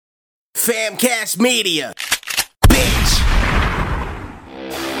Famcast Media. Bitch.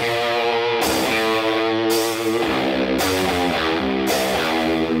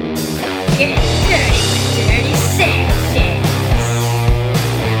 Get dirty with Dirty Sanchez.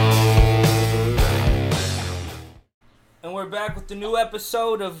 And we're back with the new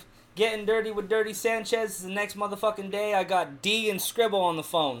episode of Getting Dirty with Dirty Sanchez. The next motherfucking day, I got D and Scribble on the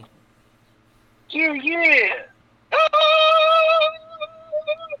phone. Yeah.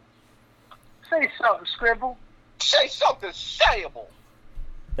 Say something, Scribble. Say something sayable.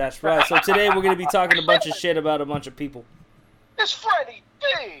 That's right. So today we're going to be talking a bunch of shit about a bunch of people. It's Freddie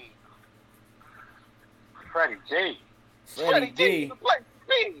D. Freddie D. Freddie D. The place to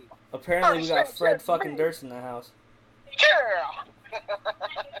be. Apparently we got Fred fucking Durst in the house. Yeah.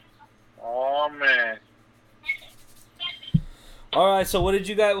 Oh, man. Alright, so what did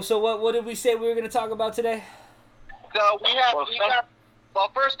you guys... So what did we say we were going to talk about today? So we have. Well,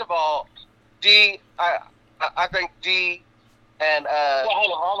 first of all, D. I think D. And Well,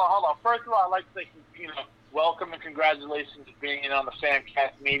 hold on. First of all, I'd like to say, welcome and congratulations to being in on the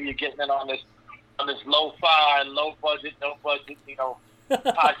Famcast Media, getting in on this lo-fi, no budget,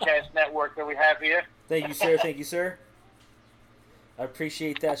 podcast network that we have here. Thank you, sir. Thank you, sir. I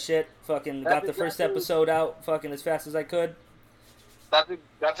appreciate that shit. Fucking got the first episode out fucking as fast as I could.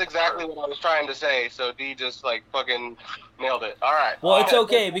 That's exactly what I was trying to say. So D just fucking nailed it. All right. Well, it's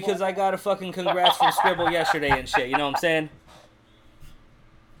okay because I got a fucking congrats from Scribble yesterday and shit. You know what I'm saying?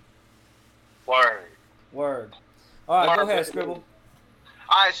 Word. All right, go ahead, Scribble.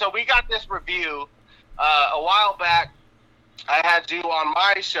 All right, so we got this review a while back. I had you on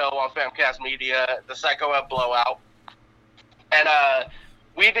my show on Famcast Media, the Psycho Web Blowout, and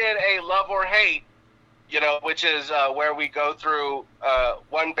we did a love or hate, which is where we go through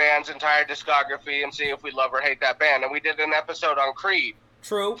one band's entire discography and see if we love or hate that band. And we did an episode on Creed.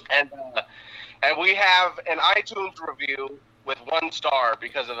 True. And we have an iTunes review with 1 star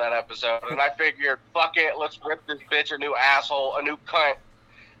because of that episode. And I figured, fuck it, let's rip this bitch a new asshole, a new cunt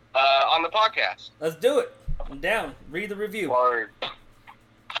on the podcast. Let's do it. I'm down. Read the review. Word.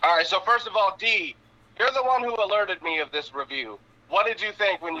 All right, so first of all, D, you're the one who alerted me of this review. What did you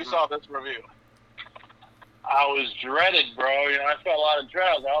think when you saw this review? I was dreaded, bro. I felt a lot of dread.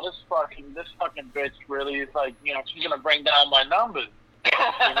 I was like, this fucking bitch really is she's gonna bring down my numbers.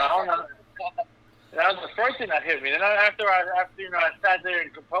 That was the first thing that hit me. Then after I sat there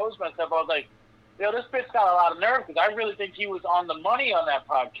and composed myself, I was like, this bitch got a lot of nerve because I really think he was on the money on that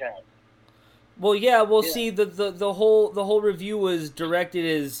podcast. Well, yeah. See, the whole review was directed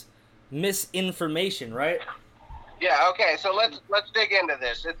as misinformation, right? Yeah. Okay. So let's dig into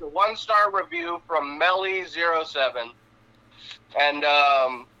this. It's a 1-star review from Melly07, and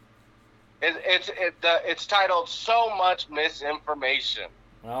it's titled "So Much Misinformation."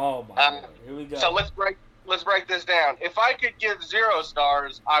 Oh my God. Here we go. So let's break this down. If I could give 0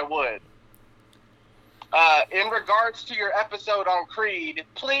 stars, I would. In regards to your episode on Creed,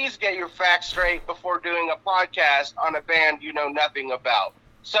 please get your facts straight before doing a podcast on a band you know nothing about.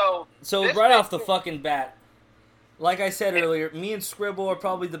 So right off the fucking bat, like I said earlier, me and Scribble are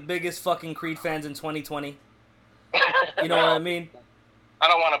probably the biggest fucking Creed fans in 2020. You know what I mean? I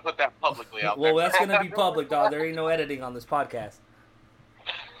don't want to put that publicly out there. Well, that's going to be public, dog. There ain't no editing on this podcast.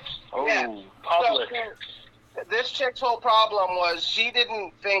 Oh, yeah. public. So, this chick's whole problem was she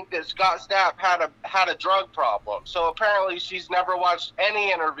didn't think that Scott Stapp had a drug problem. So apparently she's never watched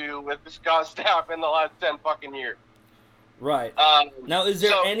any interview with Scott Stapp in the last 10 fucking years. Right. Now, is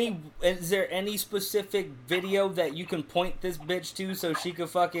there any specific video that you can point this bitch to so she could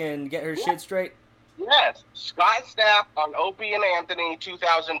fucking get her shit straight? Yes. Scott Stapp on Opie and Anthony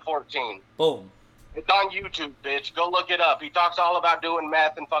 2014. Boom. It's on YouTube, bitch. Go look it up. He talks all about doing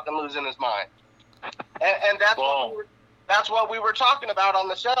meth and fucking losing his mind. And that's what we were talking about on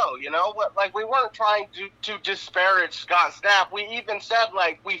the show, we weren't trying to disparage Scott Stapp. We even said,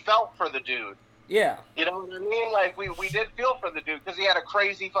 we felt for the dude. Yeah. You know what I mean? We did feel for the dude because he had a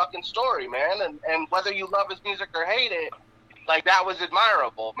crazy fucking story, man. And whether you love his music or hate it, that was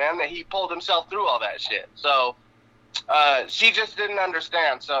admirable, man, that he pulled himself through all that shit. So, she just didn't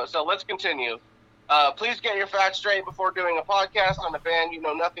understand. So let's continue. Please get your facts straight before doing a podcast on a band you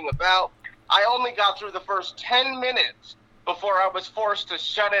know nothing about. I only got through the first 10 minutes before I was forced to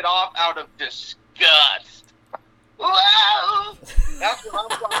shut it off out of disgust. Whoa! That's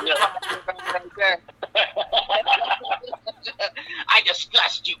what I'm talking about right there. I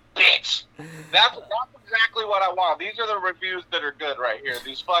disgust you, bitch. That's exactly what I want. These are the reviews that are good right here.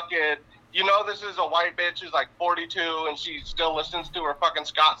 These fucking... this is a white bitch who's 42 and she still listens to her fucking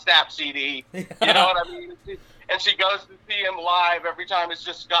Scott Stapp CD. You know what I mean? and she goes to see him live every time. It's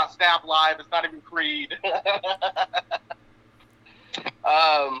just Scott Stapp live. It's not even Creed.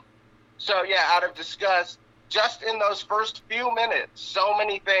 So yeah, out of disgust, just in those first few minutes, so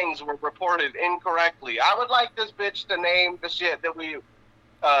many things were reported incorrectly. I would like this bitch to name the shit that we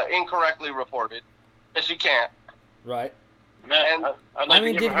incorrectly reported, but she can't. Right. Man, And-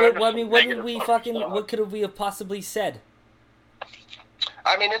 what could we have possibly said?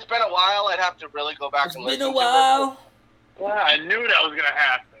 I mean, it's been a while. I'd have to really go back and listen Been a to while. Yeah, I knew that was gonna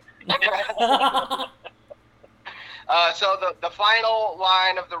happen. So the final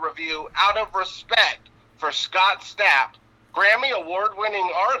line of the review, out of respect for Scott Stapp, Grammy award-winning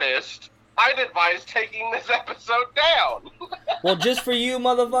artist, I'd advise taking this episode down. Well, just for you,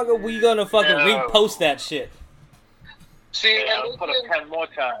 motherfucker, we gonna fucking Yeah. repost that shit. See, Yeah, and I'll put it 10 more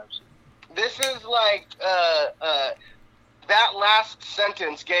times. this is like that last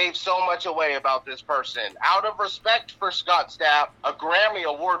sentence gave so much away about this person. Out of respect for Scott Stapp, a Grammy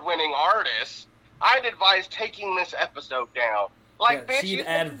award-winning artist, I'd advise taking this episode down. Like, Yeah, bitch, she'd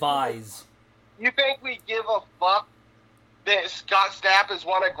advise. you think we give a fuck that Scott Stapp has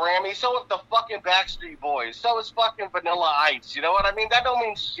won a Grammy? So have the fucking Backstreet Boys. So is fucking Vanilla Ice. You know what I mean? That don't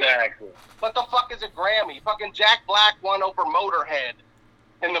mean shit. Exactly. What the fuck is a Grammy? Fucking Jack Black won over Motorhead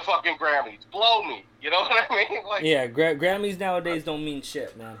in the fucking Grammys. Blow me. You know what I mean? Like, Yeah, Grammys nowadays don't mean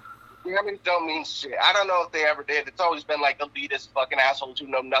shit, man. Grammys don't mean shit. I don't know if they ever did. It's always been like elitist fucking assholes who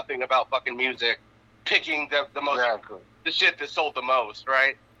know nothing about fucking music picking the most, Exactly. the shit that sold the most,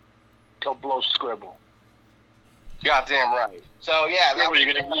 right? Go blow Scribble. Goddamn right. So yeah, that Scribble, was,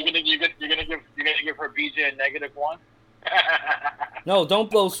 you're gonna give her BJ a -1? No, don't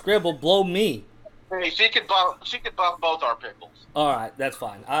blow Scribble, blow me. hey, she could bump both our pickles. All right, that's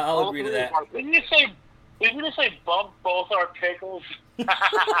fine. I'll agree to that. Didn't you just say bump both our pickles? Hey,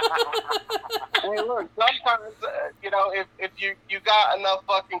 look, sometimes if you got enough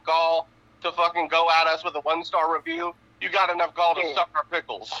fucking gall to fucking go at us with a 1-star review, you got enough gall to suck our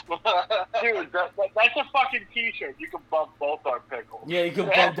pickles. Dude, that's a fucking t-shirt. You can bump both our pickles. Yeah, you can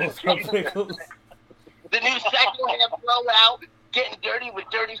bump those pickles. The new second-hand blowout, Getting Dirty with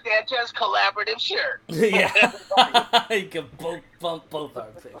Dirty Sanchez collaborative shirt. Yeah, you can bump both our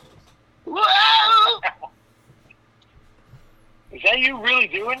pickles. Whoa! Is that you really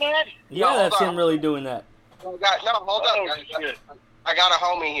doing that? Yeah, No, that's hold him on. really doing that. Hold up, Oh, guys. shit. I got a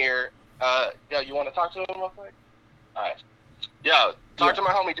homie here. Yo, you want to talk to him real quick? All right. Yo, talk to my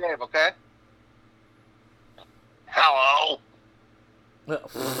homie Dave, okay? Hello.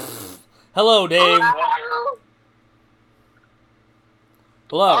 Hello, Dave.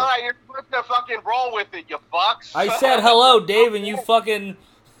 Hello. All right, you're supposed to fucking roll with it, you fucks. I said hello, Dave, and you fucking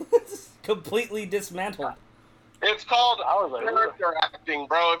completely dismantled. It's called I was like, character acting,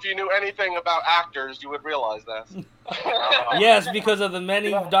 bro. If you knew anything about actors, you would realize that. Yes, because of the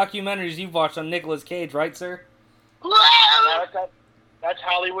many documentaries you've watched on Nicolas Cage, right, sir? That's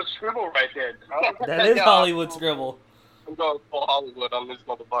Hollywood Scribble right there. That is Yeah. Hollywood Scribble. I'm going full Hollywood on this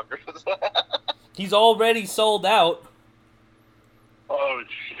motherfucker. He's already sold out. Oh,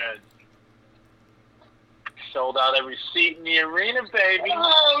 shit. Sold out every seat in the arena, baby.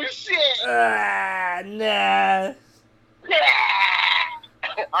 Oh, shit. Ah, nah.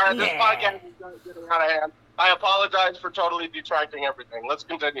 All right, this Yeah. podcast is getting out of hand. I apologize for totally detracting everything. Let's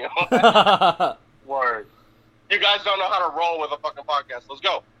continue. Word. You guys don't know how to roll with a fucking podcast. Let's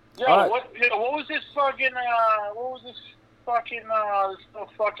go. Yo, All right. what was this fucking,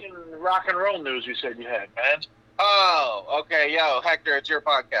 fucking rock and roll news you said you had, man? Oh, okay. Yo, Hector, it's your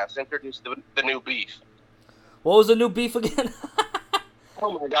podcast. Introduce the new beef. What was the new beef again?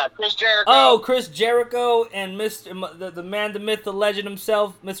 Oh, my God. Chris Jericho. Oh, Chris Jerchico and the man, the myth, the legend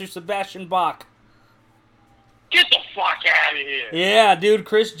himself, Mr. Sebastian Bach. Get the fuck out of here. Yeah, dude,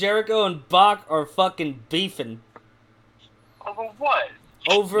 Chris Jerchico and Bach are fucking beefing Over what?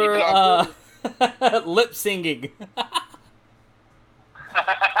 over lip singing.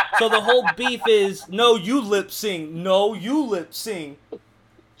 So the whole beef is, no, you lip sing. No, you lip sing.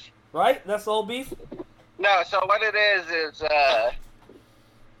 Right? That's the whole beef? No, so what it is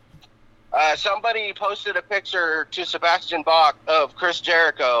somebody posted a picture to Sebastian Bach of Chris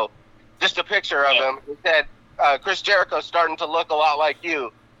Jericho, just a picture of him. It said, Chris Jericho's starting to look a lot like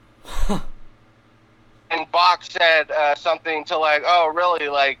you. And Bach said something to like, oh, really?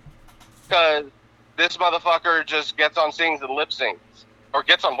 Like, because this motherfucker just gets on sings and lip syncs. Or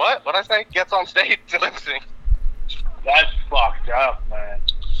gets on what? What'd I say? Gets on stage to lip sync. That's fucked up, man.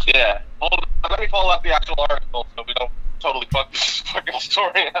 Yeah. Hold on. Let me pull up the actual article so we don't totally fucked this fucking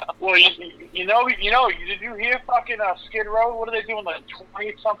story out. Well, did you hear fucking Skid Row? What are they doing, like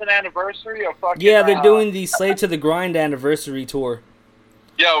 20-something anniversary of fucking? Yeah, they're doing the Slave to the Grind anniversary tour.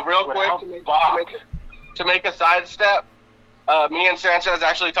 Yo, real quick, to make a sidestep, me and Sanchez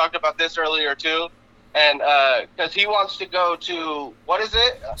actually talked about this earlier too, and because he wants to go to, what is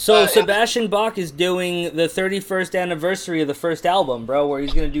it? So Sebastian Bach is doing the 31st anniversary of the first album, bro, where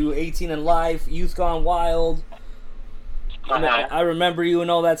he's gonna do 18 and Life, Youth Gone Wild, I Remember You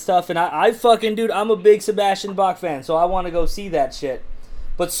and all that stuff, and I fucking, dude, I'm a big Sebastian Bach fan, so I want to go see that shit.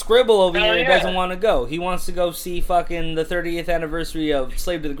 But Scribble over here doesn't want to go. He wants to go see fucking the 30th anniversary of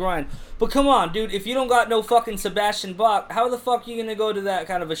Slave to the Grind. But come on, dude, if you don't got no fucking Sebastian Bach, how the fuck are you gonna go to that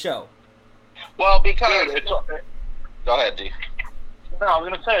kind of a show? Well, because go ahead, D. No, I was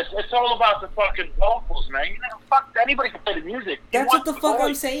gonna say it's all about the fucking vocals, man. You know, fuck, anybody can play the music. That's what the fuck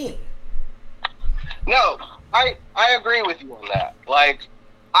I'm saying. No, I agree with you on that. Like,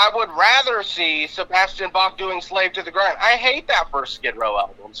 I would rather see Sebastian Bach doing Slave to the Grind. I hate that first Skid Row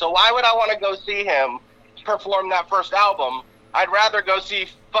album. So why would I want to go see him perform that first album? I'd rather go see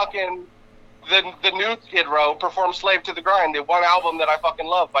fucking the new Skid Row perform Slave to the Grind, the one album that I fucking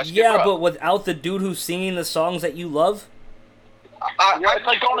love by Skid Row. Yeah, but without the dude who's singing the songs that you love? It's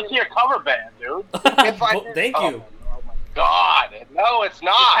like going to see a cover band, dude. Thank you. Oh my God. No, it's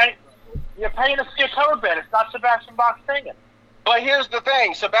not. You're paying to see a cover band. It's not Sebastian Bach singing. But here's the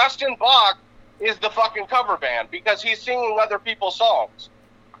thing. Sebastian Bach is the fucking cover band because he's singing other people's songs.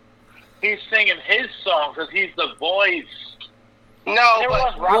 He's singing his songs because he's the voice. No,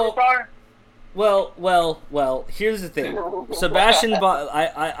 but... Rockstar? Well, here's the thing. Sebastian Bach,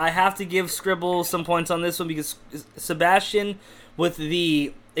 I have to give Scribble some points on this one because Sebastian, with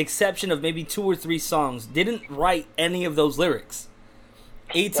the exception of maybe 2 or 3 songs, didn't write any of those lyrics.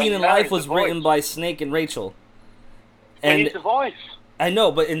 18 and Life was written by Snake and Rachel. And he's the voice. I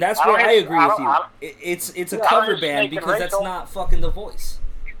know, and that's where I agree with you. It's a cover band because that's not fucking the voice.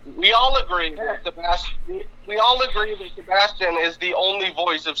 We all agree that Sebastian. We all agree that Sebastian is the only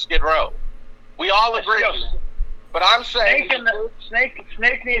voice of Skid Row. We all agree. But I'm saying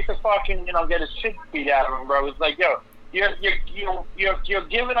Snake needs to fucking get his shit beat out of him, bro. It's like, yo, you're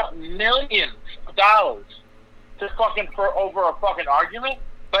giving up millions of dollars to fucking for over a fucking argument.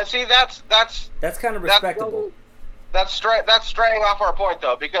 But see, that's kind of respectable. That's straying off our point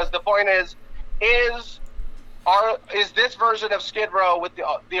though, because the point is this version of Skid Row with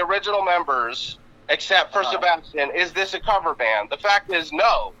the original members, except for Sebastian, is this a cover band? The fact is,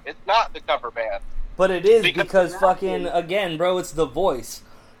 no, it's not the cover band. But it is because fucking, again, bro, it's the voice.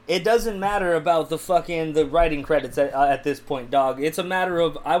 It doesn't matter about the writing credits at this point, dog. It's a matter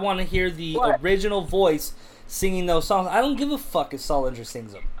of I want to hear the original voice singing those songs. I don't give a fuck if Solinger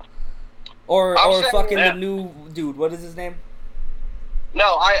sings them. Or fucking the new dude. What is his name?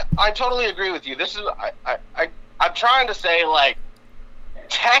 No, I totally agree with you. This is I'm trying to say, like,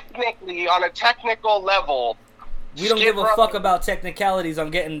 technically, on a technical level, we don't give a fuck about technicalities on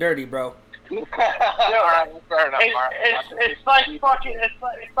Getting Dirty, bro. All right, fair enough. It's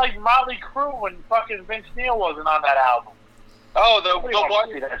like Motley Crue when fucking Vince Neil wasn't on that album. Oh, the one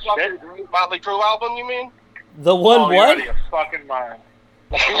Motley Crue album, you mean? The one what? You're out of your fucking mind.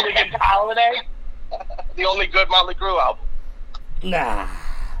 Hooligan's Holiday? The only good Motley Crue album. Nah.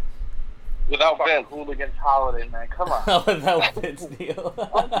 Without Vince. Hooligan's Holiday, man. Come on. Without Vince Neil.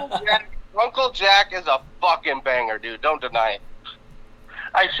 Uncle Jack is a fucking banger, dude. Don't deny it.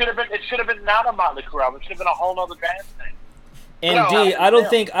 It should have been not a Motley Crue album. It should have been a whole other band thing. And no, I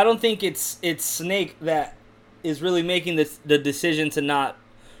don't think it's Snake that is really making the decision to not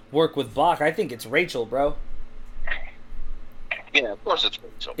work with Bach. I think it's Rachel, bro. Yeah, of course it's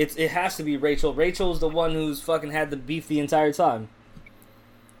Rachel. It has to be Rachel. Rachel's the one who's fucking had the beef the entire time.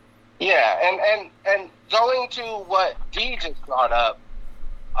 Yeah, and going to what D just brought up.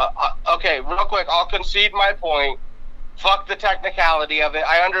 Okay, real quick, I'll concede my point. Fuck the technicality of it.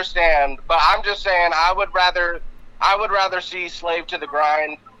 I understand, but I'm just saying I would rather see Slave to the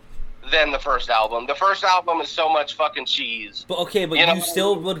Grind than the first album. The first album is so much fucking cheese. But okay, but you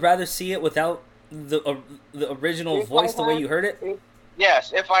still would rather see it without the original voice the way you heard it?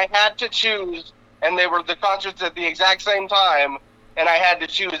 Yes, if I had to choose, and they were the concerts at the exact same time, and I had to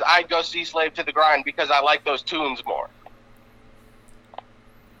choose, I'd go see Slave to the Grind because I like those tunes more.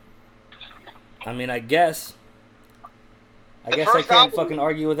 I mean, I guess I can't fucking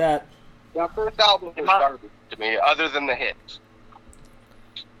argue with that. The first album is garbage to me, other than the hits.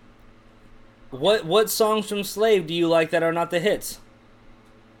 What songs from Slave do you like that are not the hits?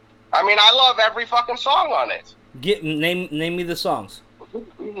 I mean, I love every fucking song on it. Name me the songs.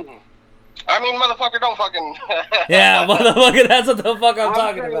 I mean, motherfucker, don't fucking... Yeah, motherfucker, that's what the fuck I'm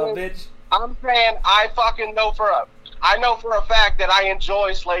talking saying, about, bitch. I'm saying I fucking know for a fact that I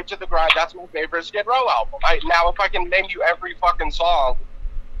enjoy Slave to the Grind. That's my favorite Skid Row album. Now, if I can name you every fucking song,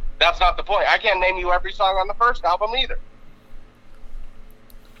 that's not the point. I can't name you every song on the first album either.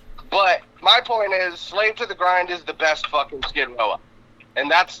 But my point is, Slave to the Grind is the best fucking Skid Row album.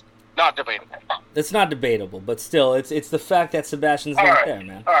 And that's not debatable. It's not debatable, but still, it's the fact that Sebastian's not there,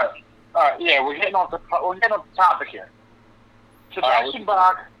 man. All right. Yeah, we're getting off the topic here. Sebastian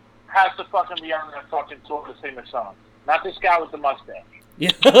Bach has to fucking be on that fucking tour to sing a song. Not this guy with the mustache.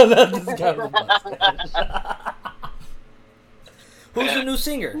 Yeah, not this guy with the mustache. Who's the new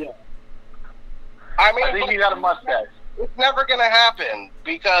singer? Yeah. I mean, I think he got a mustache. It's never gonna happen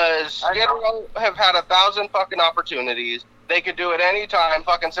because Skid Row have had 1,000 fucking opportunities. They could do it any time.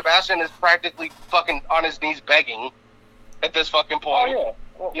 Fucking Sebastian is practically fucking on his knees begging at this fucking point. Oh yeah.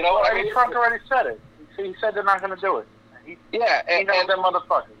 Well, you know what I mean? Eddie Trunk already said it. He said they're not gonna do it. He knows them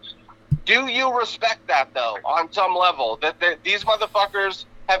motherfuckers. Do you respect that though, on some level, that these motherfuckers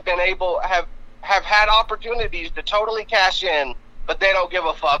have had opportunities to totally cash in, but they don't give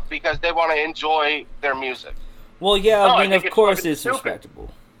a fuck because they want to enjoy their music? Well, yeah, No, I mean, of course it's stupid.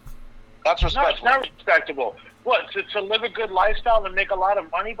 respectable. That's No, respectable. it's not respectable. What, to live a good lifestyle and make a lot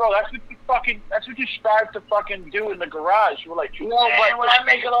of money, bro? That's what you strive to fucking do in the garage. You're like, No, but when I'm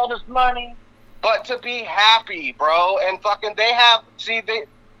making all this money. But to be happy, bro, and fucking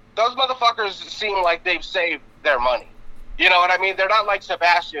those motherfuckers seem like they've saved their money. You know what I mean? They're not like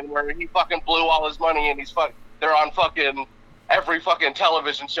Sebastian, where he fucking blew all his money and they're on fucking every fucking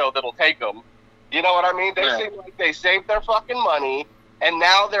television show that'll take them. You know what I mean? They seem like they saved their fucking money, and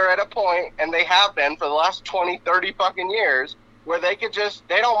now they're at a point, and they have been for the last 20, 30 fucking years, where they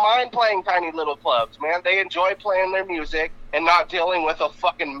don't mind playing tiny little clubs, man. They enjoy playing their music and not dealing with a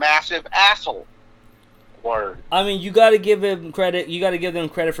fucking massive asshole. Word. I mean, you got to give them credit. You got to give them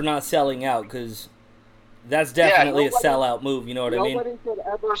credit for not selling out, because that's definitely a sellout move. You know what I mean? Nobody could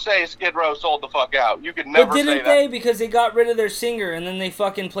ever say Skid Row sold the fuck out. You could never But say didn't that. they? Because they got rid of their singer, and then they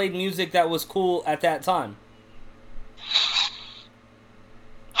fucking played music that was cool at that time.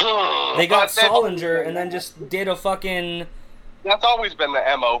 They got Solinger, and then just did a fucking... That's always been the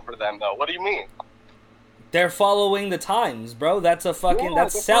MO for them, though. What do you mean? They're following the times, bro. That's a fucking...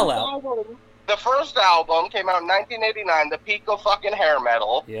 that's sellout. The first album came out in 1989, the peak of fucking hair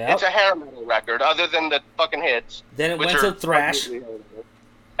metal. Yep. It's a hair metal record, other than the fucking hits. Then it which went are to thrash. And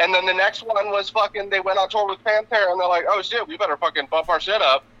then the next one was fucking, they went on tour with Pantera, and they're like, oh shit, we better fucking bump our shit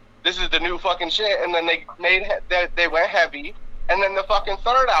up. This is the new fucking shit. And then they went heavy. And then the fucking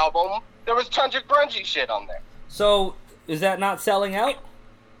third album, there was tons of grungy shit on there. So, is that not selling out?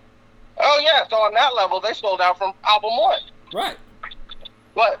 Oh yeah, so on that level, they sold out from album one. Right.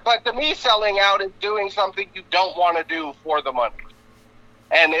 But to me, selling out is doing something you don't want to do for the money.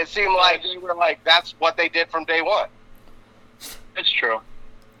 And it seemed like they were like, that's what they did from day one. It's true.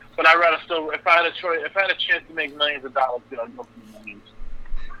 But I'd rather still, if I had a chance to make millions of dollars, I'd go for millions.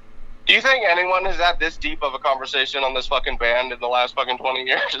 Do you think anyone has had this deep of a conversation on this fucking band in the last fucking 20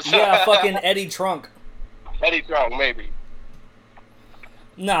 years? Yeah, fucking Eddie Trunk. Eddie Trunk, maybe.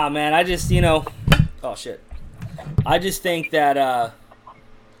 Nah, man, I just, oh shit. I just think that,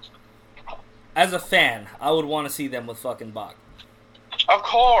 as a fan, I would want to see them with fucking Bach. Of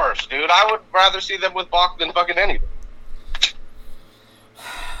course, dude. I would rather see them with Bach than fucking anything.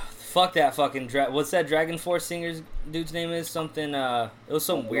 Fuck that fucking what's that Dragon Force singer's dude's name is? Something, it was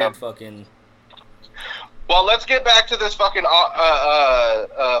some weird fucking... Well, let's get back to this fucking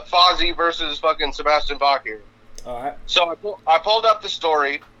Fozzy versus fucking Sebastian Bach here. Alright. So I pulled up the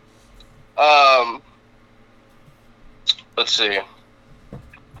story. Let's see.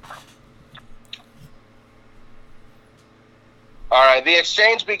 Alright, the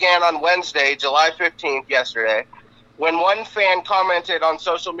exchange began on Wednesday, July 15th, yesterday, when one fan commented on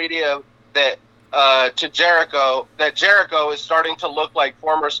social media that to Jerchico that Jerchico is starting to look like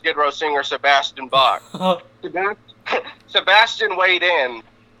former Skid Row singer Sebastian Bach. Sebastian weighed in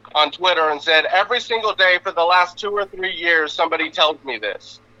on Twitter and said, every single day for the last 2 or 3 years, somebody tells me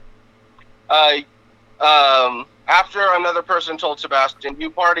this. After another person told Sebastian, you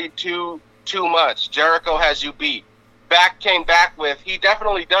partied too much. Jerchico has you beat. Bach came back with, he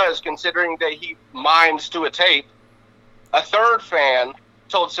definitely does, considering that he mimes to a tape. A third fan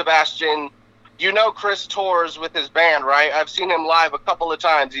told Sebastian, you know Chris tours with his band, right? I've seen him live a couple of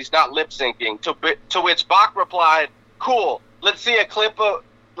times. He's not lip syncing. To which Bach replied, cool. Let's see a clip of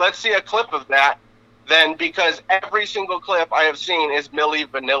that then, because every single clip I have seen is Milli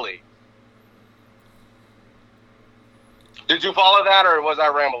Vanilli. Did you follow that, or was I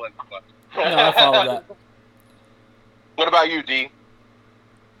rambling too much? No, I follow that. What about you, D?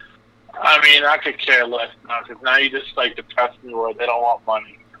 I mean, I could care less now, because now you just, like, depress me where they don't want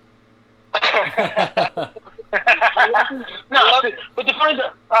money. No, but the funny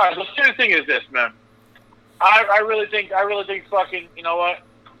thing, all right, the serious thing is this, man. I really think fucking, you know what?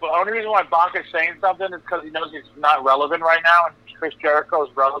 The only reason why Bach is saying something is because he knows he's not relevant right now, and Chris Jericho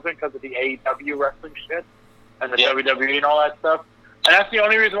is relevant because of the AEW wrestling shit and the WWE and all that stuff. And that's the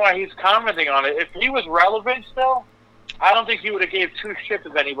only reason why he's commenting on it. If he was relevant still, I don't think he would have gave two shits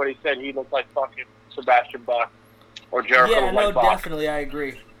if anybody said he looked like fucking Sebastian Bach or Jericho. Yeah, no, like Bach. definitely, I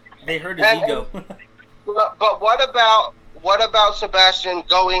agree. They hurt his ego. But what about Sebastian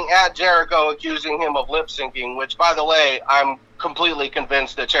going at Jericho, accusing him of lip syncing? Which, by the way, I'm completely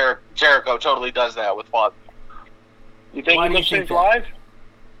convinced that Jericho totally does that with Fozzy. You think Why he do you lip think syncs that? live?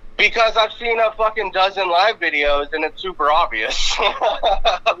 Because I've seen a fucking dozen live videos and it's super obvious.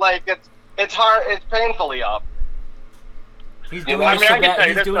 Like it's hard, it's painfully obvious. He's doing, I can tell you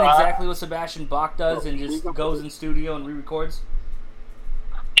he's this, doing exactly what Sebastian Bach does and just goes in studio and re-records.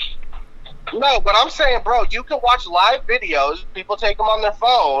 No, but I'm saying, bro, you can watch live videos. People take them on their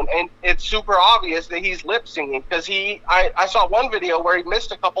phone, and it's super obvious that he's lip singing because I saw one video where he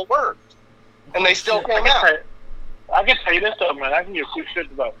missed a couple words, and they still came out. I can tell you this though, man. I can give two shits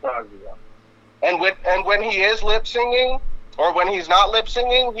about Fozzy though. And when he is lip singing, or when he's not lip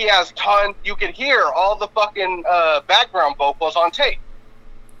singing, he has tons. You can hear all the fucking background vocals on tape.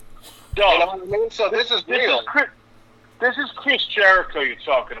 You know what I mean? So this is real. This is Chris Jericho you're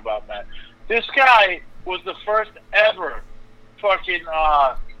talking about, man. This guy was the first ever fucking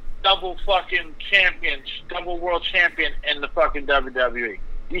double world champion in the fucking WWE.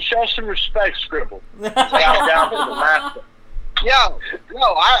 You show some respect, Scribble. down to the master. Yeah,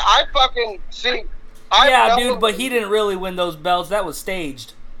 no, I fucking see. Yeah, dude, but he didn't really win those belts. That was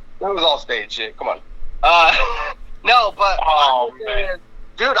staged. That was all stage shit. Come on. No, but man.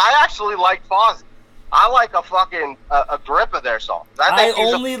 Dude, I actually like Fozzy. I like a grip of their songs. I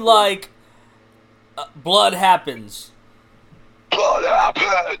only like Blood Happens. Blood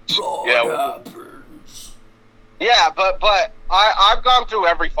happens. Happens. Yeah, but I've gone through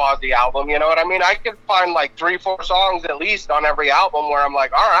every Fozzy album, you know what I mean? I can find like 3-4 songs at least on every album where I'm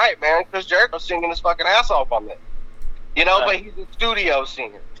like, all right, man, Chris Jericho's singing his fucking ass off on this. You know, but he's a studio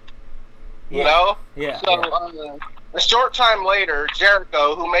singer. You know? Yeah. So, a short time later,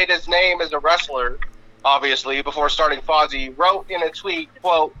 Jericho, who made his name as a wrestler, obviously, before starting Fozzy, wrote in a tweet,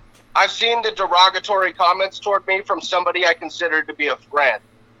 quote, "I've seen the derogatory comments toward me from somebody I consider to be a friend.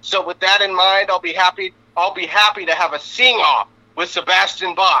 So with that in mind, I'll be happy to have a sing-off with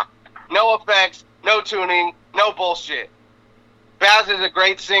Sebastian Bach. No effects, no tuning, no bullshit. Baz is a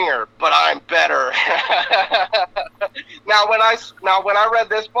great singer, but I'm better." Now when I read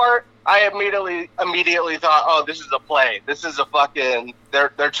this part, I immediately thought, oh, this is a play. This is a fucking they're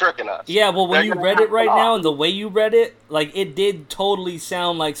tricking us. Yeah, well, when you read it right now and the way you read it, like, it did totally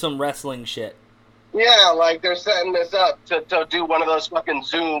sound like some wrestling shit. Yeah, like they're setting this up to do one of those fucking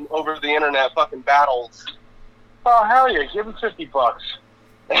Zoom over the internet fucking battles. Oh, hell yeah. Give him $50.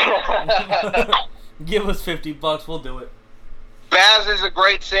 Give us $50, we'll do it. Baz is a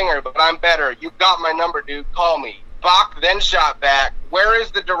great singer, but I'm better. You got my number, dude. Call me. Bach then shot back, "Where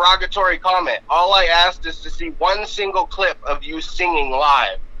is the derogatory comment? All I asked is to see one single clip of you singing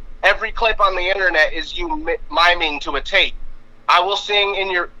live. Every clip on the internet is you miming to a tape. I will sing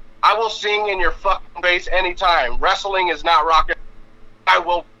in your fucking face anytime. Wrestling is not rock and I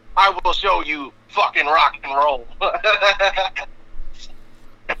will show you fucking rock and roll."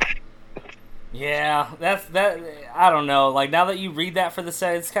 Yeah, that. I don't know. Like, now that you read that for the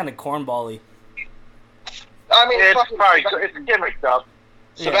set, it's kind of cornbally. I mean, it's gimmick stuff.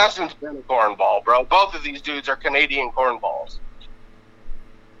 Sebastian's been a cornball, bro. Both of these dudes are Canadian cornballs.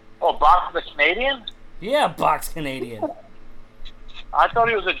 Oh, Bach's the Canadian? Yeah, Bach's Canadian. I thought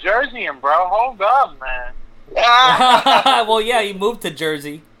he was a Jerseyan, bro. Hold up, man. Well, yeah, he moved to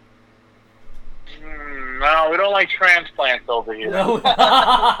Jersey. No, we don't like transplants over here. No.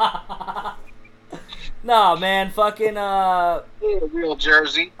 Nah, man, fucking, real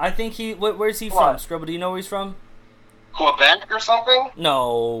Jersey. I think where's he from? Scrubble, do you know where he's from? Quebec or something?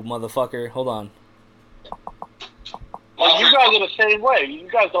 No, motherfucker. Hold on. Well, you guys are the same way. You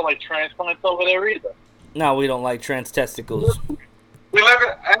guys don't like transplants over there either. No, we don't like trans testicles. We live in,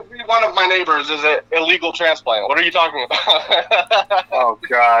 every one of my neighbors is an illegal transplant. What are you talking about? Oh,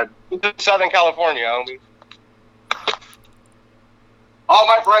 God. Southern California, homie. All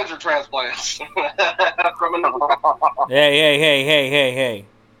my friends are transplants. Hey.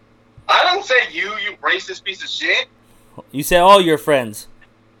 I didn't say you racist piece of shit. You said all your friends.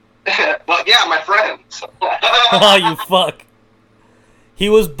 But yeah, my friends. Oh, you fuck. He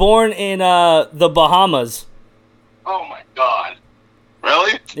was born in the Bahamas. Oh my god.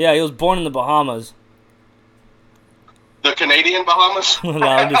 Really? Yeah, he was born in the Bahamas. The Canadian Bahamas? No,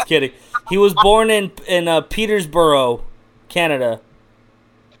 I'm just kidding. He was born in Petersburg, Canada.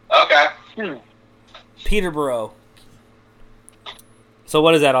 Okay. Peterborough. So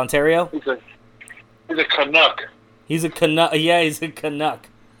what is that, Ontario? He's a Canuck. He's a Canuck. Yeah, he's a Canuck.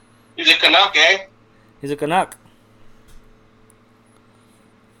 He's a Canuck, eh? He's a Canuck.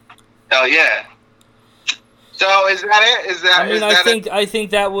 Hell yeah. So is that it? I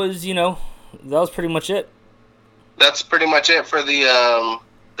think that was, that was pretty much it. That's pretty much it for the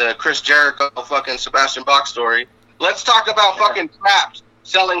Chris Jerchico fucking Sebastian Bach story. Let's talk about fucking Traps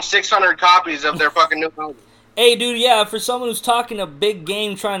selling 600 copies of their fucking new album. Hey, dude, yeah, for someone who's talking a big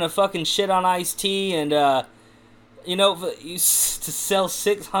game trying to fucking shit on Ice-T and, to sell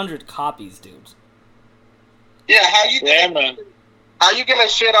 600 copies, dude. Yeah, how you gonna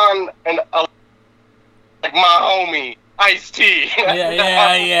shit on like my homie Ice-T?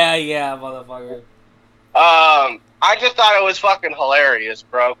 yeah, motherfucker. I just thought it was fucking hilarious,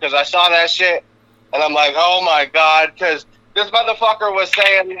 bro, because I saw that shit, and I'm like, oh my god, because this motherfucker was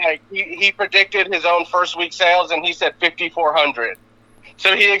saying, like, he predicted his own first week sales, and he said 5,400.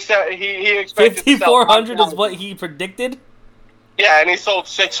 So he expected 5,400 is what he predicted? Yeah, and he sold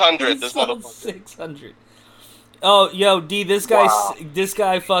 600. He sold 600. Oh, yo, D, this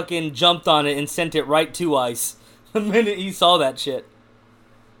guy fucking jumped on it and sent it right to Ice the minute he saw that shit.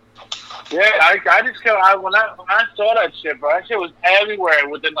 Yeah, I just when I saw that shit, bro, that shit was everywhere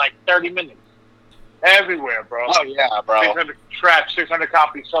within like 30 minutes. Everywhere, bro. Oh yeah, bro. 600 tracks, 600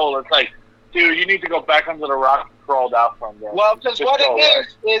 copies sold. It's like, dude, you need to go back under the rock and crawled out from there. Well, because what it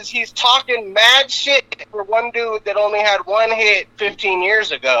is he's talking mad shit for one dude that only had one hit 15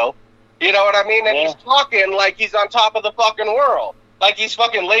 years ago. You know what I mean? And he's talking like he's on top of the fucking world. Like he's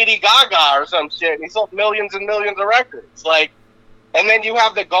fucking Lady Gaga or some shit. And he sold millions and millions of records. Like, and then you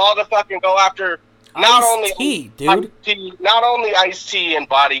have the gall to fucking go after not only Ice-T and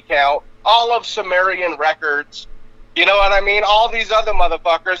Body Count, all of Sumerian Records. You know what I mean? All these other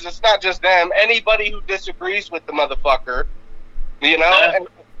motherfuckers. It's not just them. Anybody who disagrees with the motherfucker. You know?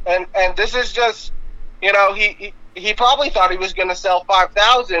 And this is just, he probably thought he was going to sell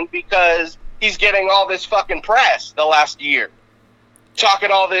 5,000 because he's getting all this fucking press the last year.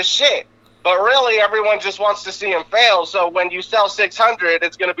 Talking all this shit. But really, everyone just wants to see him fail. So when you sell 600,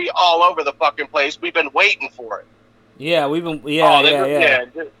 it's going to be all over the fucking place. We've been waiting for it. Yeah, we've been...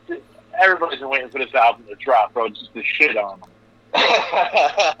 Everybody's been waiting for this album to drop, bro. Just to shit on them.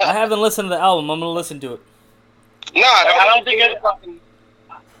 I haven't listened to the album. I'm going to listen to it. No, I don't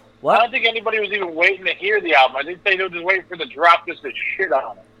think anybody was even waiting to hear the album. I think they were just waiting for the drop just to shit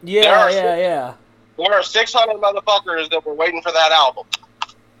on it. Yeah. There are 600 motherfuckers that were waiting for that album.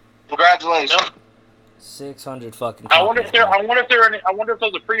 Congratulations. 600 fucking. I wonder if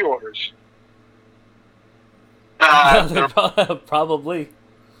those are pre-orders. Probably.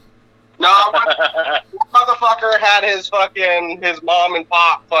 No, motherfucker had his mom and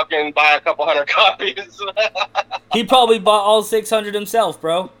pop fucking buy a couple hundred copies. He probably bought all 600 himself,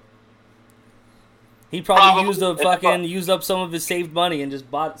 bro. He probably used up some of his saved money and just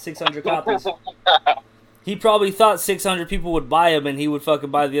bought 600 copies. He probably thought 600 people would buy him, and he would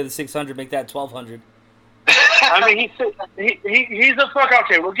fucking buy the other 600, make that 1,200. I mean, he's a fuck.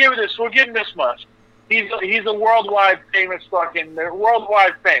 Okay, we'll give him this much. He's a worldwide famous,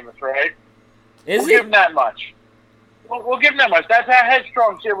 right? We'll give him that much. We'll give him that much. That's how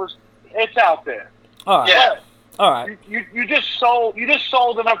headstrong shit was. It's out there. All right. Yeah. All right. You just sold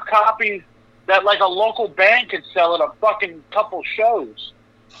enough copies that like a local band could sell at a fucking couple shows.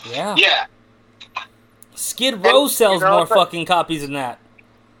 Yeah. Yeah. Skid Row sells more fucking copies than that.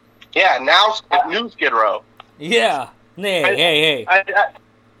 Yeah, now new Skid Row. Yeah. Hey.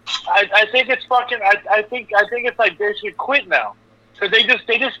 I think it's fucking. I think it's like they should quit now because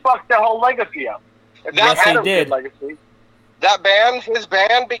they just fucked their whole legacy up. Yes, they did. Legacy. That band, his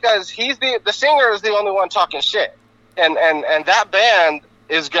band, because he's the singer is the only one talking shit, and that band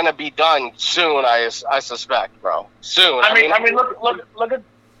is gonna be done soon. I suspect, bro. Soon. I mean, look at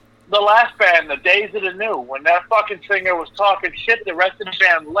the last band, the Days of the New. When that fucking singer was talking shit, the rest of the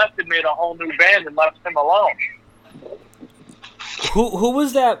band left and made a whole new band and left him alone. Who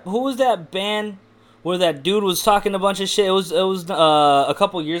was that? Who was that band where that dude was talking a bunch of shit? It was a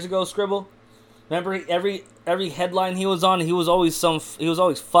couple years ago. Scribble. Remember every headline he was on, he was always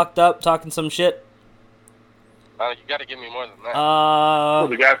fucked up talking some shit. You got to give me more than that.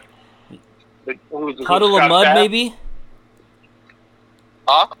 Puddle of Mud, maybe.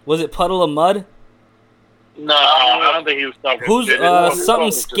 Huh? Was it Puddle of Mud? No, I don't think he was talking Who's shit. something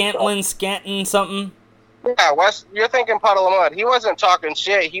Scanton something? Yeah, Wes, you're thinking Puddle of Mud. He wasn't talking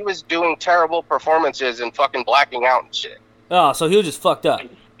shit. He was doing terrible performances and fucking blacking out and shit. Oh, so he was just fucked up.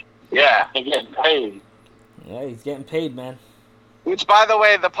 Yeah. They're getting paid. Yeah, he's getting paid, man. Which, by the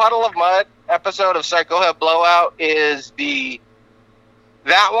way, the Puddle of Mud episode of Psycho Head Blowout is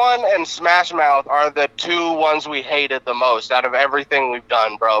that one and Smash Mouth are the two ones we hated the most out of everything we've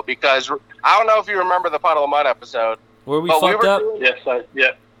done, bro. Because I don't know if you remember the Puddle of Mud episode. Were we fucked up? Yes,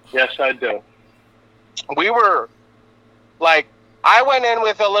 I do. We were, like, I went in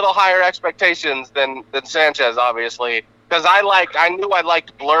with a little higher expectations than Sanchez, obviously. Because I knew I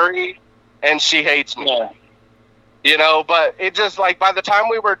liked Blurry, and she hates me. Yeah. You know, but it just, like, by the time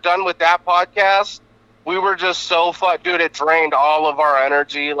we were done with that podcast, we were just so dude, it drained all of our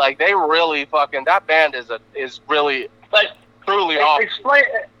energy. Like, they really fucking, that band is really, like, truly awesome.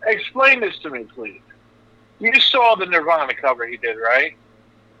 Explain this to me, please. You saw the Nirvana cover he did, right?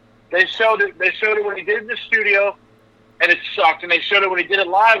 They showed it when he did it in the studio, and it sucked, and they showed it when he did it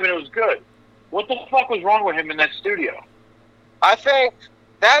live, and it was good. What the fuck was wrong with him in that studio? I think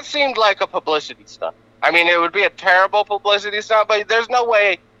that seemed like a publicity stunt. I mean, it would be a terrible publicity stunt, but there's no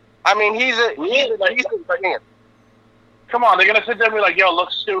way. I mean, he's a singer. Come on, they're gonna sit there and be like, "Yo,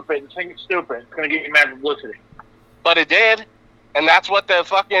 look stupid and sing stupid." It's gonna get you mad publicity. But it did, and that's what the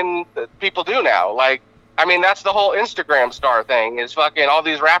fucking people do now. Like, I mean, that's the whole Instagram star thing. Is fucking all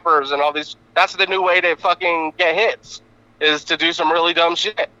these rappers and all these. That's the new way to fucking get hits. Is to do some really dumb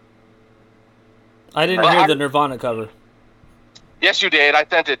shit. I didn't hear the Nirvana cover. Yes, you did. I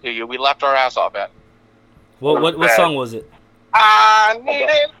sent it to you. We left our ass off at. What song was it? I need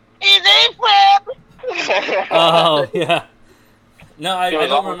an easy flip. Oh yeah. No, I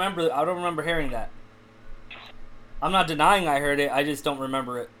don't remember. I don't remember hearing that. I'm not denying I heard it. I just don't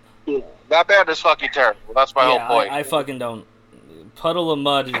remember it. That band is fucking terrible. That's my whole point. I fucking don't. Puddle of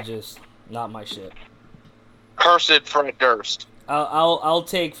Mud is just not my shit. Cursed Fred Durst. I'll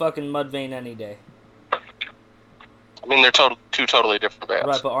take fucking Mudvayne any day. I mean, they're two totally different bands.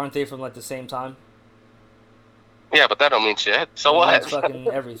 Right, but aren't they from like the same time? Yeah, but that don't mean shit. So what? That's fucking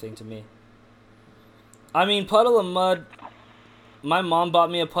everything to me. I mean, Puddle of Mud. My mom bought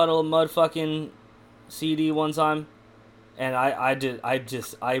me a Puddle of Mud fucking CD one time, and I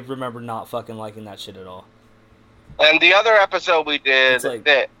remember not fucking liking that shit at all. And the other episode we did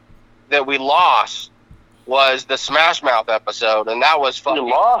that we lost was the Smash Mouth episode, and that was fucking.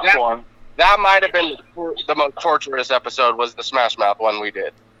 You lost one. That might have been the most torturous episode. Was the Smash Mouth one we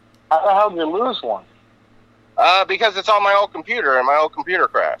did? How the hell did you lose one? Because it's on my old computer, and my old computer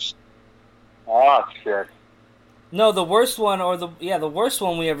crashed. Oh shit. No, the worst one, the worst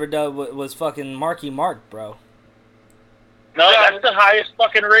one we ever did was fucking Marky Mark, bro. No, that's the highest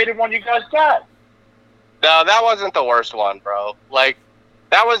fucking rated one you guys got. No, that wasn't the worst one, bro. Like,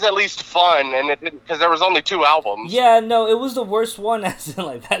 that was at least fun, and it didn't, because there was only 2 albums. Yeah, no, it was the worst one, as in,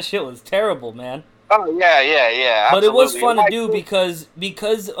 like, that shit was terrible, man. Oh, yeah. But absolutely. it was fun to do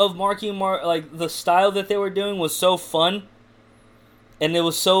because of Marky Mark, like, the style that they were doing was so fun, and it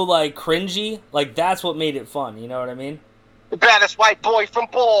was so, like, cringy. Like, that's what made it fun, you know what I mean? The baddest white boy from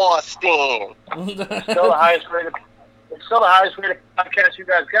Boston. It's still the highest rated podcast you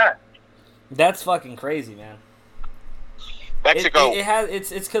guys got. That's fucking crazy, man. Mexico.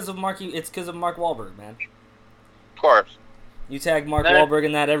 It's because of Mark Wahlberg, man. Of course. You tag Mark Wahlberg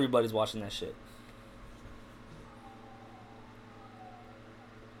in that, everybody's watching that shit.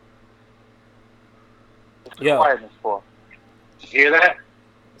 What's the quietness for? Did you hear that?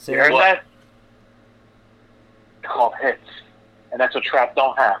 Say you heard what? that? It's called hits, and that's what trap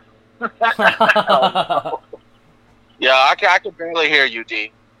don't have. Yeah, I can barely hear you,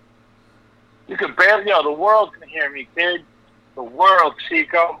 D. You can barely, the world can hear me, kid. The world,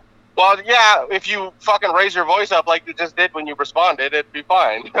 Chico. Well, yeah, if you fucking raise your voice up like you just did when you responded, it'd be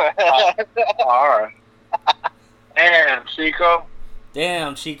fine. All right. Damn, Chico.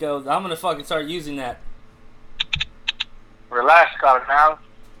 Damn, Chico. I'm gonna fucking start using that. Relax, Carter, now.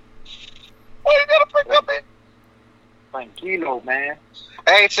 What you gotta pick up it? Tranquilo, man.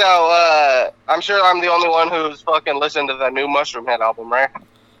 Hey, so, I'm sure I'm the only one who's fucking listened to that new Mushroom Head album, right?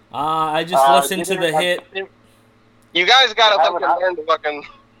 I just listened to the hit. You guys gotta fucking learn to fucking...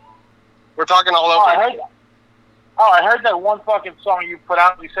 We're talking all over. I heard that one fucking song you put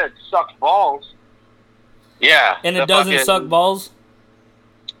out. You said it sucks balls. Yeah. And it doesn't suck balls?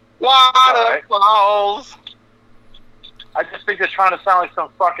 Waterfalls. I just think they're trying to sound like some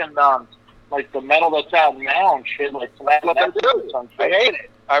fucking, like the metal that's out now and shit. Like, I hate it.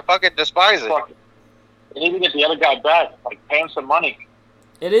 I fucking despise it. They need to get the other guy back. Like, pay him some money.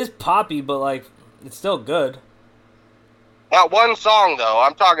 It is poppy, but like it's still good. Not one song though.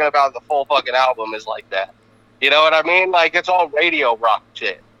 I'm talking about the full fucking album is like that. You know what I mean? Like it's all radio rock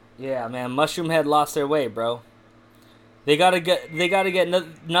shit. Yeah, man. Mushroomhead lost their way, bro. They gotta get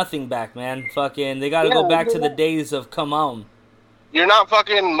nothing back, man. Fucking, they gotta go back to the days of come on. You're not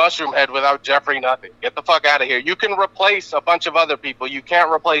fucking Mushroomhead without Jeffrey Nothing. Get the fuck out of here. You can replace a bunch of other people. You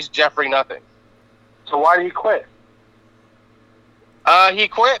can't replace Jeffrey Nothing. So why did he quit? He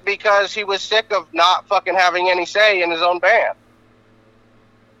quit because he was sick of not fucking having any say in his own band.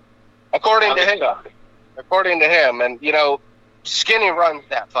 According to him, and you know, Skinny runs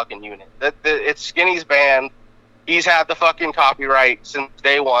that fucking unit. It's Skinny's band. He's had the fucking copyright since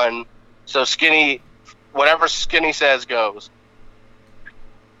day one. So Skinny, whatever Skinny says goes.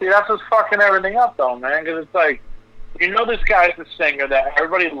 See, that's what's fucking everything up, though, man. Because it's like, you know, this guy's a singer that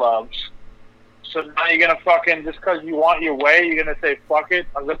everybody loves. So now you're gonna fucking, just because you want your way, you're gonna say, fuck it,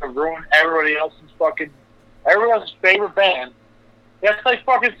 I'm gonna ruin everybody else's favorite band. That's like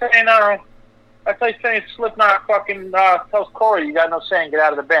fucking saying, that's like saying Slipknot fucking tells Corey you got no say and get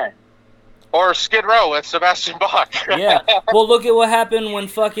out of the band. Or Skid Row with Sebastian Bach. Yeah. Well, look at what happened when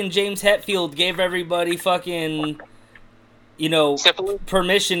fucking James Hetfield gave everybody fucking, you know,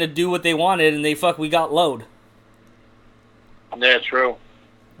 permission to do what they wanted, and we got load. Yeah, true.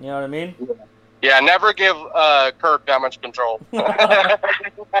 You know what I mean? Yeah, never give Kirk that much control. Well,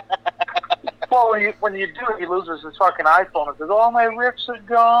 when you do it, he loses his fucking iPhone and says, all my riffs are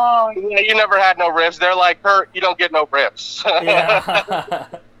gone. Yeah, you never had no riffs. They're like, Kurt, you don't get no riffs. Yeah.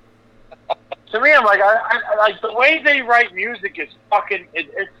 To me, I'm like, I like the way they write music is fucking.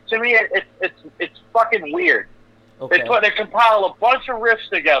 To me, it's fucking weird. Okay. They compile a bunch of riffs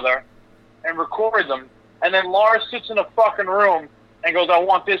together and record them, and then Lars sits in a fucking room and goes, I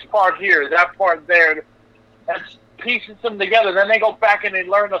want this part here, that part there, and pieces them together. Then they go back and they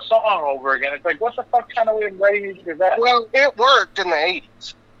learn the song over again. It's like, what the fuck kind of weird writing music is that? Well, it worked in the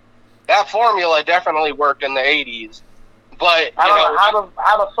 80s. That formula definitely worked in the 80s. But I don't know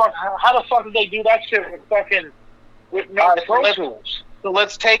how the fuck did they do that shit with no Pro Tools? So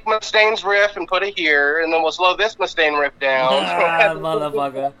let's take Mustaine's riff and put it here, and then we'll slow this Mustaine riff down.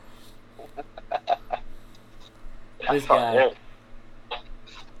 Motherfucker. This guy.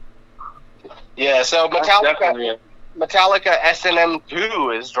 Yeah, so Metallica S&M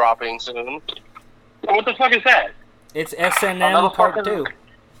 2 is dropping soon. What the fuck is that? It's S&M Part 2.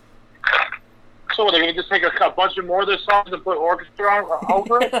 So they're going to just take a bunch of more of their songs and put orchestra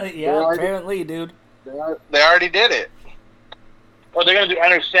over it? Yeah, apparently, dude. They already did it. Are they going to do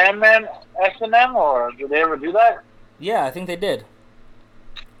Enter Sandman S&M, or did they ever do that? Yeah, I think they did.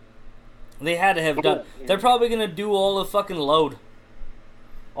 They had to have done. They're probably going to do all the fucking Load.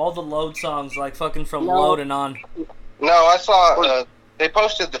 All the Load songs, like fucking from Load and on. No, I saw, they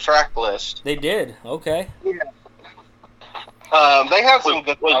posted the track list. They did, okay. Yeah. They have some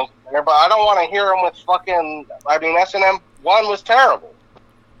good songs there, but I don't want to hear them with fucking, I mean, S&M 1 was terrible.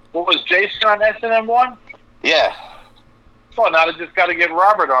 What was Jason on S&M 1? Yeah. Well, now they just got to get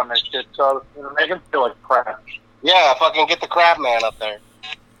Robert on this shit, so make him feel like crap. Yeah, fucking get the crab man up there.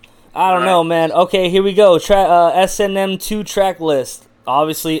 I don't know, man. Okay, here we go. S&M 2 track list.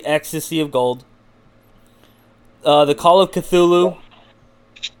 Obviously, Ecstasy of Gold. The Call of Cthulhu.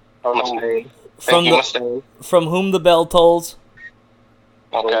 From Whom the Bell Tolls.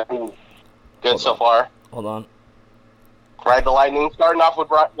 Okay. Good so far. Hold on. Ride the Lightning. Starting off with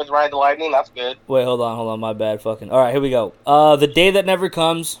Ride the Lightning, that's good. Wait, hold on. My bad. Fucking. All right, here we go. The Day That Never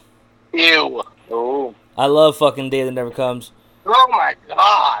Comes. Ew. Oh. I love fucking Day That Never Comes. Oh my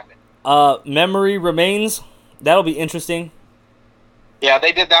god. Memory Remains. That'll be interesting. Yeah,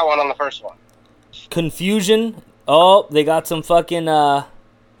 they did that one on the first one. Confusion. Oh, they got some fucking,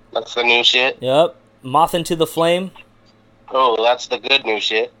 That's the new shit. Yep. Moth into the Flame. Oh, that's the good new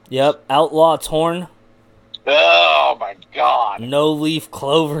shit. Yep. Outlaw Torn. Oh my god. No Leaf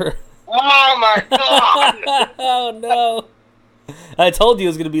Clover. Oh my god. Oh no. I told you it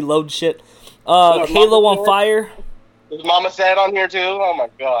was going to be load shit. Halo on Fire. Is Mama Said on here too? Oh my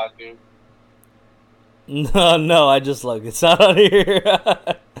god, dude. No, I just looked. It's not on here.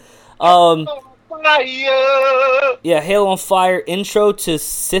 Yeah, Halo on Fire intro to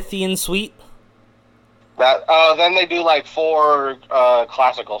Scythian Suite. That then they do like 4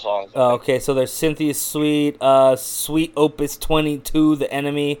 classical songs. Okay, so there's Cynthia Suite, Suite Opus 22, The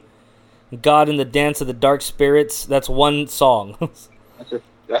Enemy, God in the Dance of the Dark Spirits. That's one song.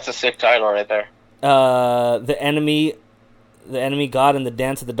 That's a sick title right there. The Enemy, God in the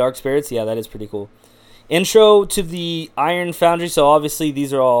Dance of the Dark Spirits. Yeah, that is pretty cool. Intro to the Iron Foundry. So obviously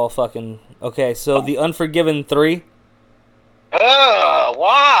these are all fucking okay. So the Unforgiven 3.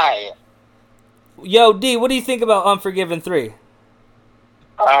 Why? Yo, D, what do you think about Unforgiven 3?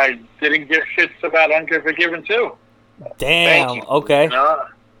 I didn't give shits about Unforgiven 2. Damn. Thank you. Okay. No.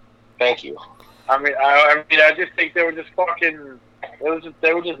 Thank you. I just think they were just fucking.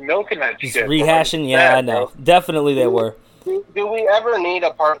 They were just milking that Just shit. rehashing. Yeah, I know. Definitely they were. Do we ever need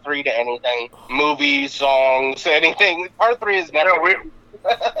a part 3 to anything? Movies, songs, anything? Part 3 is never.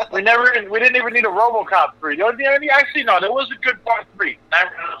 No, we didn't even need a RoboCop 3. Actually, no, there was a good part 3.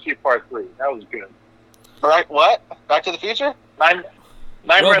 Nightmare part 3. That was good. Right? What? Back to the Future? Nightmare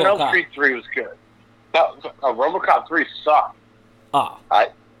on Elm RoboCop. Street 3 was good. No. RoboCop 3 sucked. Ah. I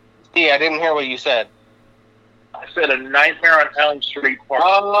didn't hear what you said. I said a Nightmare on Elm Street part 3.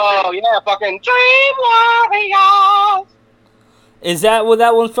 Oh, yeah, fucking Dream Warriors! Is that what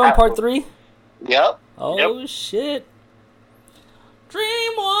that one's from, part 3? Yep. Oh, shit.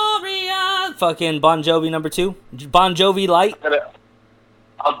 Dream Warrior. Fucking Bon Jovi number 2. Bon Jovi Light.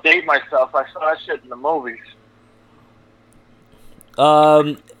 I'll date myself. I saw that shit in the movies.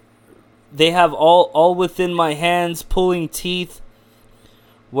 They have all within my hands, pulling teeth,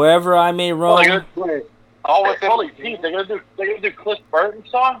 wherever I may roam. All within Holy teeth. They're gonna do Cliff Burton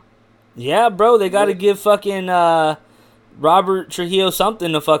song. Yeah, bro, they got to give fucking Robert Trujillo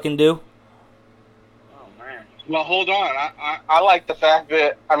something to fucking do. Oh man. Well, hold on. I like the fact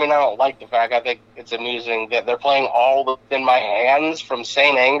that, I don't like the fact, I think it's amusing that they're playing All Within My Hands from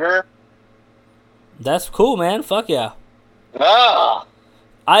Saint Anger. That's cool, man. Fuck yeah. Ugh.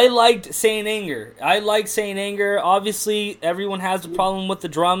 I liked Saint Anger. Obviously, everyone has a problem with the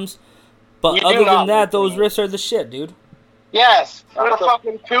drums. But You do other than not that, like those Saint riffs are the shit, dude. Yes. For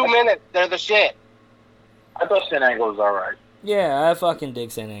fucking 2 minutes, they're the shit. I thought Saint Anger was alright. Yeah, I fucking dig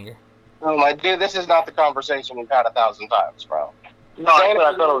Saint Anger. Oh my dude, this is not the conversation we've had 1,000 times, bro. No, I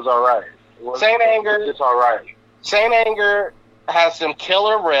thought it was alright. Saint Anger. It's alright. Saint Anger has some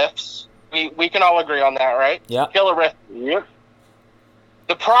killer riffs. We can all agree on that, right? Yeah. Killer riff. Yep.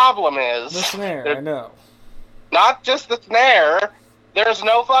 The problem is The snare, I know. not just the snare. There's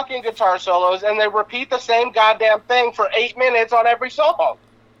no fucking guitar solos, and they repeat the same goddamn thing for 8 minutes on every song.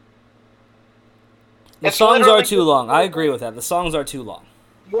 The It's songs are literally too just- long. I agree with that. The songs are too long.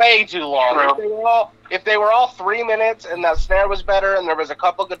 Way too long. True. If they were all 3 minutes and that snare was better and there was a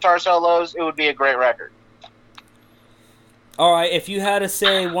couple guitar solos, it would be a great record. All right, if you had to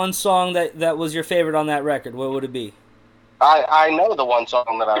say one song that was your favorite on that record, what would it be? I know the one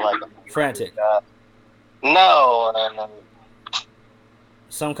song that I like. Frantic. No.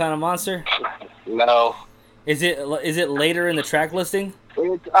 Some Kind of Monster? No. Is it later in the track listing?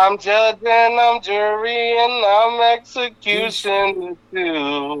 I'm judge and I'm jury and I'm execution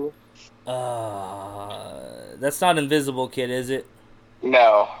too. That's not Invisible Kid, is it?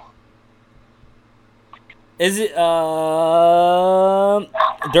 No. Is it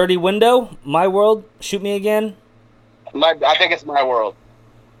Dirty Window? My World? Shoot Me Again? I think it's My World.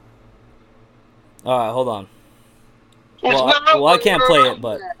 All right, hold on. It's Well, not I can't play it,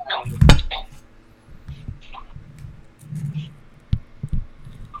 but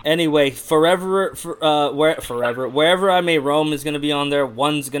anyway, wherever I may roam is gonna be on there.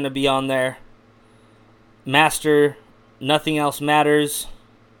 One's gonna be on there. Master, Nothing Else Matters.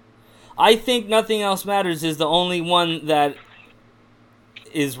 I think Nothing Else Matters is the only one that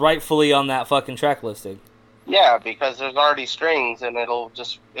is rightfully on that fucking track listing. Yeah, because there's already strings and it'll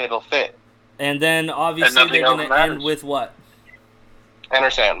fit. And then obviously Nothing they're Else gonna Matters. end with what? Enter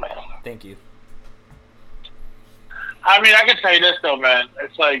Sandman. Thank you. I can tell you this though, man.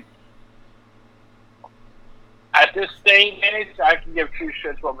 It's like at this day and age, I can give two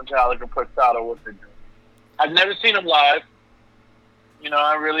shits what Metallica puts out or what they do. I've never seen them live.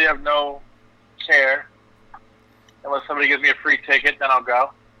 I really have no care. Unless somebody gives me a free ticket, then I'll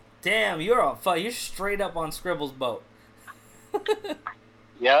go. Damn, you're straight up on Scribble's boat.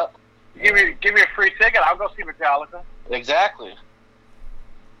 Yep. Give me a free ticket, I'll go see Metallica. Exactly.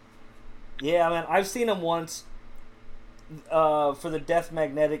 Yeah, man, I've seen them once for the Death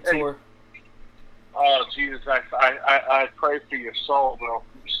Magnetic tour. Oh Jesus, I pray for your soul, bro.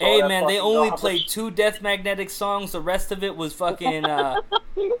 Hey man, they only played 2 Death Magnetic songs. The rest of it was fucking.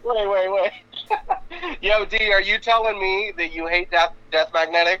 Wait. Yo, D, are you telling me that you hate Death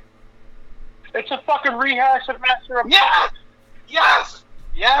Magnetic? It's a fucking rehash of Master of Yes.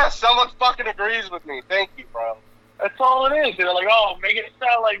 Someone fucking agrees with me. Thank you, bro. That's all it is. They're like, oh, make it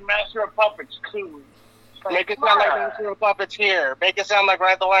sound like Master of Puppets too. Like, Make it sound like Master of Puppets here. Make it sound like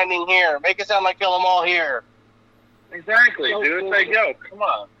Ride the Lightning here. Make it sound like Kill 'Em All here. Exactly, dude. It's like, yo, come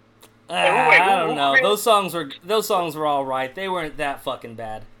on. I don't know. Those songs were all right. They weren't that fucking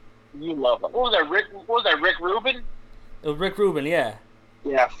bad. You love them. What was that, Rick Rubin? Rick Rubin, yeah.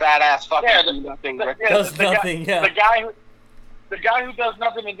 Yeah, fat ass fucking Yeah, nothing. Does nothing, yeah. The guy who does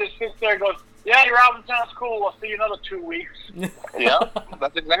nothing and just sits there and goes, yeah, your album sounds cool. I'll see you another 2 weeks. Yep,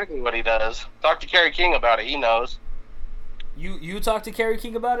 that's exactly what he does. Talk to Kerry King about it. He knows. You talked to Kerry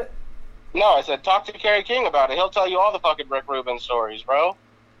King about it? No, I said talk to Kerry King about it. He'll tell you all the fucking Rick Rubin stories, bro.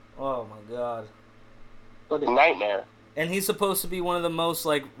 Oh my god. Fucking nightmare. And he's supposed to be one of the most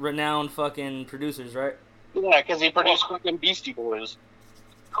like renowned fucking producers, right? Yeah, because he produced fucking Beastie Boys.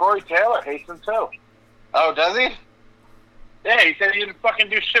 Corey Taylor hates him too. Oh, does he? Yeah, he said he didn't fucking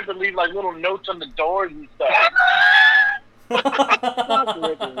do shit but leave like little notes on the doors and stuff.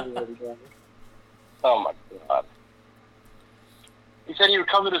 Oh my god. He said he would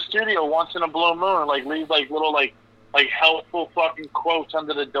come to the studio once in a blue moon and like leave like little like helpful fucking quotes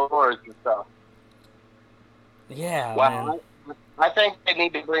under the doors and stuff. Yeah, Well, man. I think they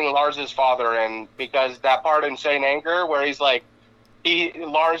need to bring Lars's father in, because that part in Saint Anger where he's like,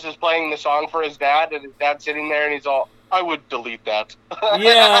 Lars is playing the song for his dad, and his dad's sitting there and he's all, I would delete that.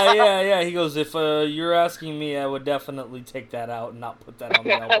 Yeah. He goes, if you're asking me, I would definitely take that out and not put that on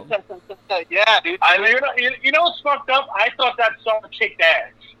the album. Yeah, dude. I mean, you know what's fucked up? I thought that song kicked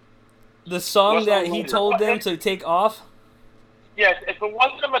ass. The song that he told them to take off? Yes, if it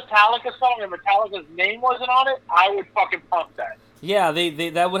wasn't a Metallica song and Metallica's name wasn't on it, I would fucking pump that. Yeah, they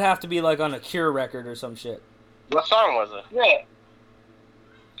that would have to be like on a Cure record or some shit. What song was it? Yeah.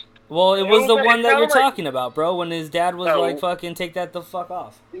 Well, it was the one that you're sounded like- talking about, bro, when his dad was like, fucking take that the fuck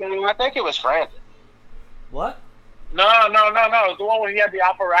off. No, I think it was Frantic. What? No. It was the one where he had the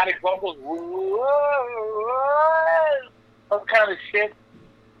operatic vocals. Some kind of shit.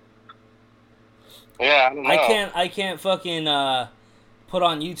 Yeah, I don't know. I can't fucking put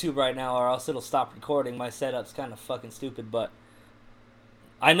on YouTube right now, or else it'll stop recording. My setup's kind of fucking stupid, but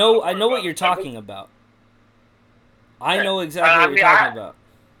I know what you're talking about. I know exactly what you're talking about.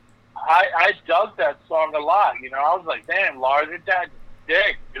 I dug that song a lot. You know, I was like, damn, Lars, your dad's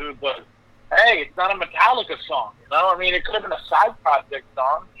dick, dude. But hey, it's not a Metallica song. You know, I mean, it could have been a side project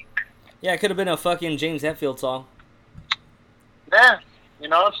song. Yeah, it could have been a fucking James Hetfield song. Yeah, you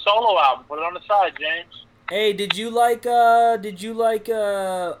know, it's solo album. Put it on the side, James. Hey, did you like Olive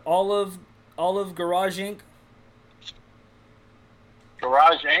Garage Inc?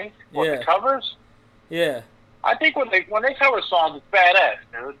 Garage Inc. What, Yeah. the covers? Yeah. I think when they cover songs, it's badass,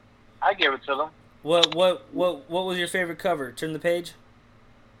 dude. I give it to them. What was your favorite cover? Turn the page.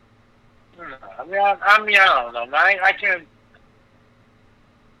 I mean, I don't know, man. I can't.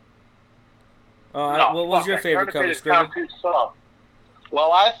 What was your favorite cover, Scribble? Too soft.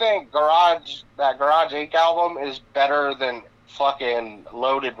 Well, I think that Garage Inc. album is better than fucking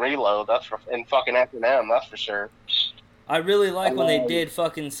Load and Reload. And fucking S&M, that's for sure. I really like when they did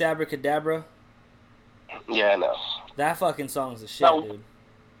fucking Sabracadabra. Yeah, no. That fucking song's a shit, No. dude.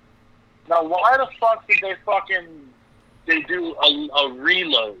 Now, why the fuck did they do a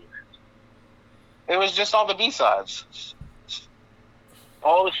reload? It was just all the B-sides.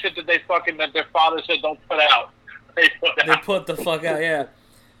 All the shit that that their father said don't put out. They put the fuck out, yeah.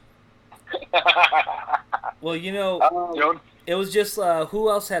 Well, you know, it was just, who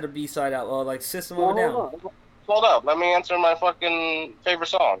else had a B-side out? Well, like System of a Down. Hold up, let me answer my fucking favorite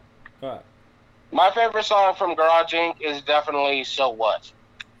song. Alright. My favorite song from Garage Inc. is definitely So What.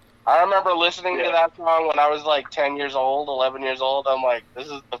 I remember listening to that song when I was like 10 years old, 11 years old. I'm like, this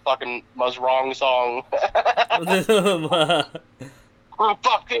is the fucking most wrong song. Who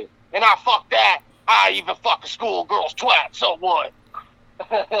fucked it? And I fucked that. I even fuck a schoolgirl's twat, so what?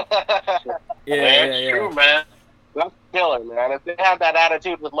 Yeah. True, man. That's killer, man. If they had that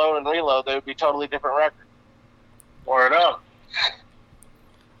attitude with Load and Reload, they would be totally different records. Word up.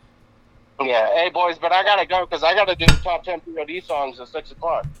 Yeah, hey boys, but I gotta go because I gotta do the top 10 POD songs at 6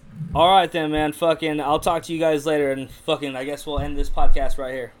 o'clock. Alright then, man. Fucking, I'll talk to you guys later, and fucking, I guess we'll end this podcast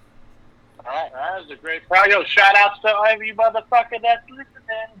right here. Alright, that was a great crowd. Yo, shout outs to every motherfucker that's listening.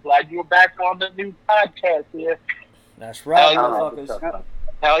 Glad you were back on the new podcast here. That's right, motherfuckers.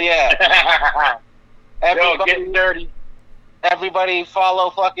 Hell yeah. Yo, getting dirty. Everybody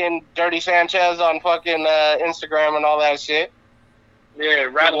follow fucking Dirty Sanchez on fucking Instagram and all that shit. Yeah,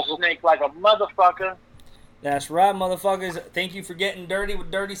 rattlesnake like a motherfucker. That's right, motherfuckers. Thank you for getting dirty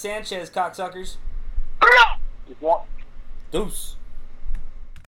with Dirty Sanchez, cocksuckers. Just want- Deuce.